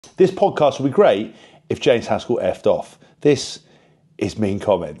This podcast would be great if James Haskell effed off. This is mean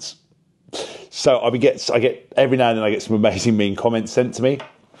comments. So I get every now and then I get some amazing mean comments sent to me.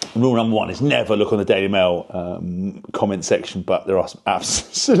 Rule number one is never look on the Daily Mail comment section, but there are some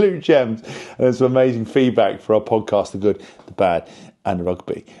absolute gems and there's some amazing feedback for our podcast, The Good, The Bad and The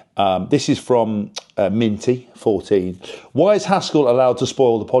Rugby. This is from Minty14. Why is Haskell allowed to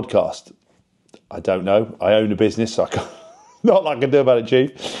spoil the podcast? I don't know. I own a business, so I can't, not like I can do about it,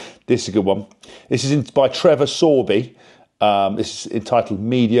 Chief. This is a good one. This is by Trevor Sorby. This is entitled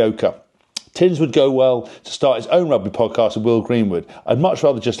Mediocre. Tins would go well to start his own rugby podcast with Will Greenwood. I'd much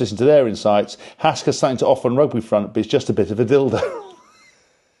rather just listen to their insights. Hask has something to offer on rugby front, but it's just a bit of a dildo.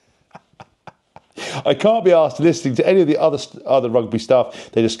 I can't be asked listening to any of the other rugby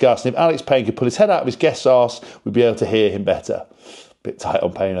stuff they discuss, and if Alex Payne could pull his head out of his guest's arse, we'd be able to hear him better. Bit tight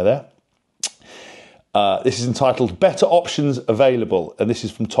on Payne there. This is entitled Better Options Available, and this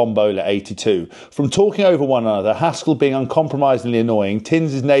is from Tom Bowler 82. From talking over one another, Haskell being uncompromisingly annoying,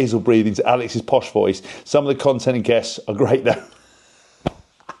 Tins' nasal breathing to Alex's posh voice, some of the content and guests are great though.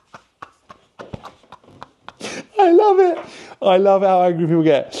 I love it. I love how angry people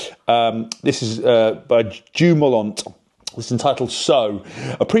get. This is by Jumolont. This is entitled So.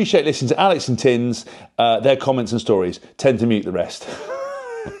 Appreciate listening to Alex and Tins, their comments and stories. Tend to mute the rest.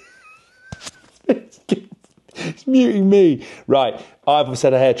 It's muting me. Right, I've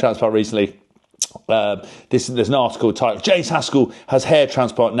had a hair transplant recently. There's an article titled James Haskell has hair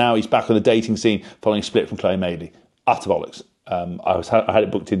transplant, now he's back on the dating scene following a split from Chloe Madeley. Utter bollocks. I had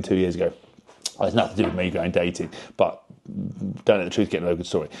it booked in 2 years ago. It has nothing to do with me going dating, but don't let the truth get in a good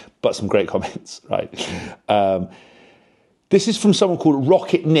story. But some great comments, right? This is from someone called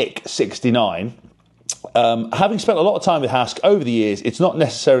Rocket Nick 69. Having spent a lot of time with Hask over the years, it's not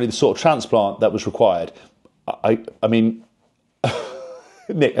necessarily the sort of transplant that was required. I mean,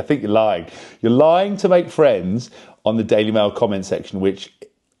 Nick, I think you're lying. You're lying to make friends on the Daily Mail comment section, which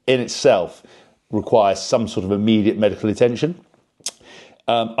in itself requires some sort of immediate medical attention.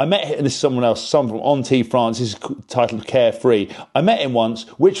 I met him, and this is someone from Onti, France. This is titled Carefree. I met him once,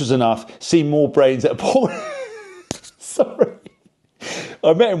 which was enough. Seen more brains at a point. Sorry.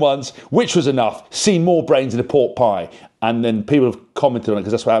 I met him once, which was enough. Seen more brains in a pork pie. And then people have commented on it,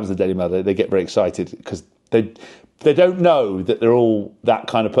 because that's what happens in the Daily Mail. They get very excited because they don't know that they're all that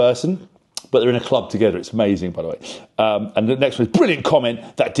kind of person, but they're in a club together. It's amazing, by the way. And the next one is brilliant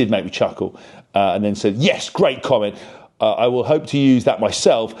comment. That did make me chuckle. And then said, yes, great comment. I will hope to use that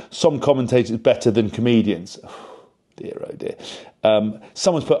myself. Some commentators better than comedians. Oh, dear, oh dear.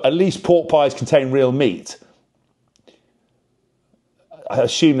 Someone's put, at least pork pies contain real meat. I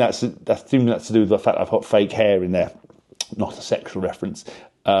assume that's to do with the fact I've got fake hair in there. Not a sexual reference.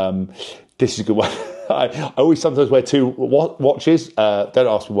 This is a good one. I always sometimes wear two watches. Don't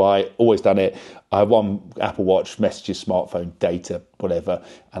ask me why. Always done it. I have one Apple Watch, messages, smartphone, data, whatever,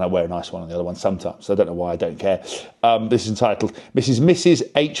 and I wear a nice one on the other one sometimes. So I don't know why. I don't care. This is entitled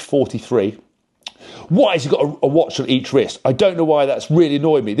Mrs. H43. Why has he got a watch on each wrist? I don't know why that's really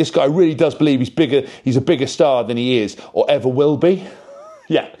annoyed me. This guy really does believe he's bigger. He's a bigger star than he is or ever will be.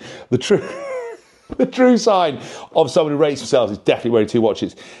 Yeah, the true sign of someone who rates themselves is definitely wearing two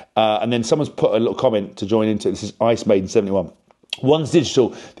watches. And then someone's put a little comment to join into it. This is Ice Maiden 71. One's digital,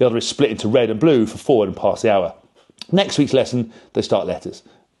 the other is split into red and blue for forward and past the hour. Next week's lesson, they start letters.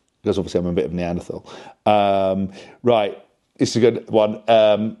 Because obviously I'm a bit of a Neanderthal. Right, this is a good one.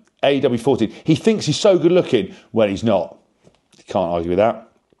 AW14. He thinks he's so good looking when he's not. You can't argue with that.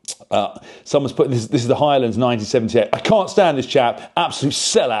 Someone's put this is the Highlands 1978. I can't stand this chap. Absolute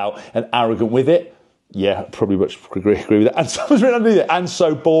sellout and arrogant with it. Yeah, probably much agree with that. And someone's written underneath it, and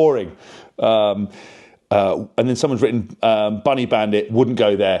so boring. And then someone's written Bunny Bandit wouldn't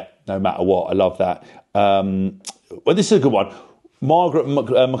go there no matter what. I love that. Well, this is a good one. Margaret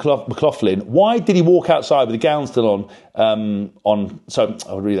McLaughlin. Why did he walk outside with the gown still on? So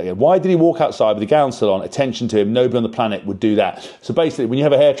I'll read that again. Why did he walk outside with the gown still on? Attention to him. Nobody on the planet would do that. So basically, when you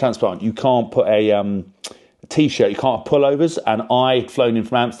have a hair transplant, you can't put a T-shirt. You can't have pullovers. And I'd flown in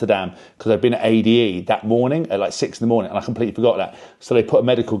from Amsterdam because I'd been at ADE that morning at like 6 a.m, and I completely forgot that. So they put a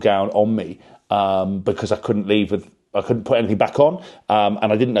medical gown on me because I couldn't leave with. I couldn't put anything back on,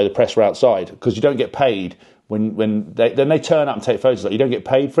 and I didn't know the press were outside because you don't get paid. When they turn up and take photos, like you don't get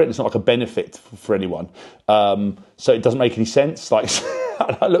paid for it. It's not like a benefit for anyone, so it doesn't make any sense. Like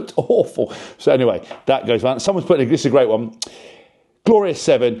I looked awful. So anyway, that goes on. Someone's putting this is a great one. Glorious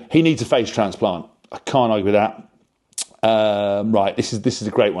 7. He needs a face transplant. I can't argue with that. Right, this is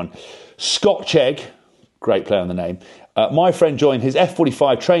a great one. Scotch Egg, great play on the name. My friend joined his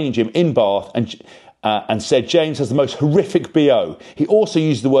F45 training gym in Bath and said James has the most horrific BO. He also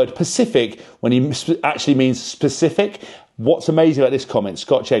used the word Pacific when he actually means specific. What's amazing about this comment,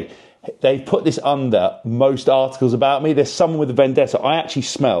 Scott Chegg, they've put this under most articles about me. There's someone with a vendetta. I actually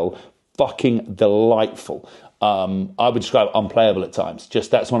smell fucking delightful. I would describe it unplayable at times. Just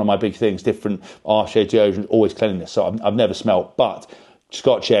that's one of my big things. Different aftershave, deodorant, always cleanliness. So I've never smelled. But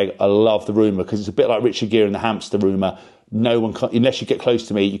Scott Chegg, I love the rumour because it's a bit like Richard Gere and the hamster rumour. No one can, unless you get close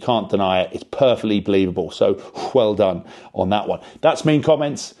to me, you can't deny it. It's perfectly believable. So well done on that one. That's main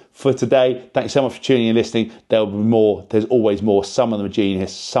comments for today. Thanks so much for tuning in and listening. There'll be more. There's always more. Some of them are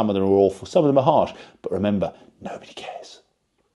genius. Some of them are awful. Some of them are harsh. But remember, nobody cares.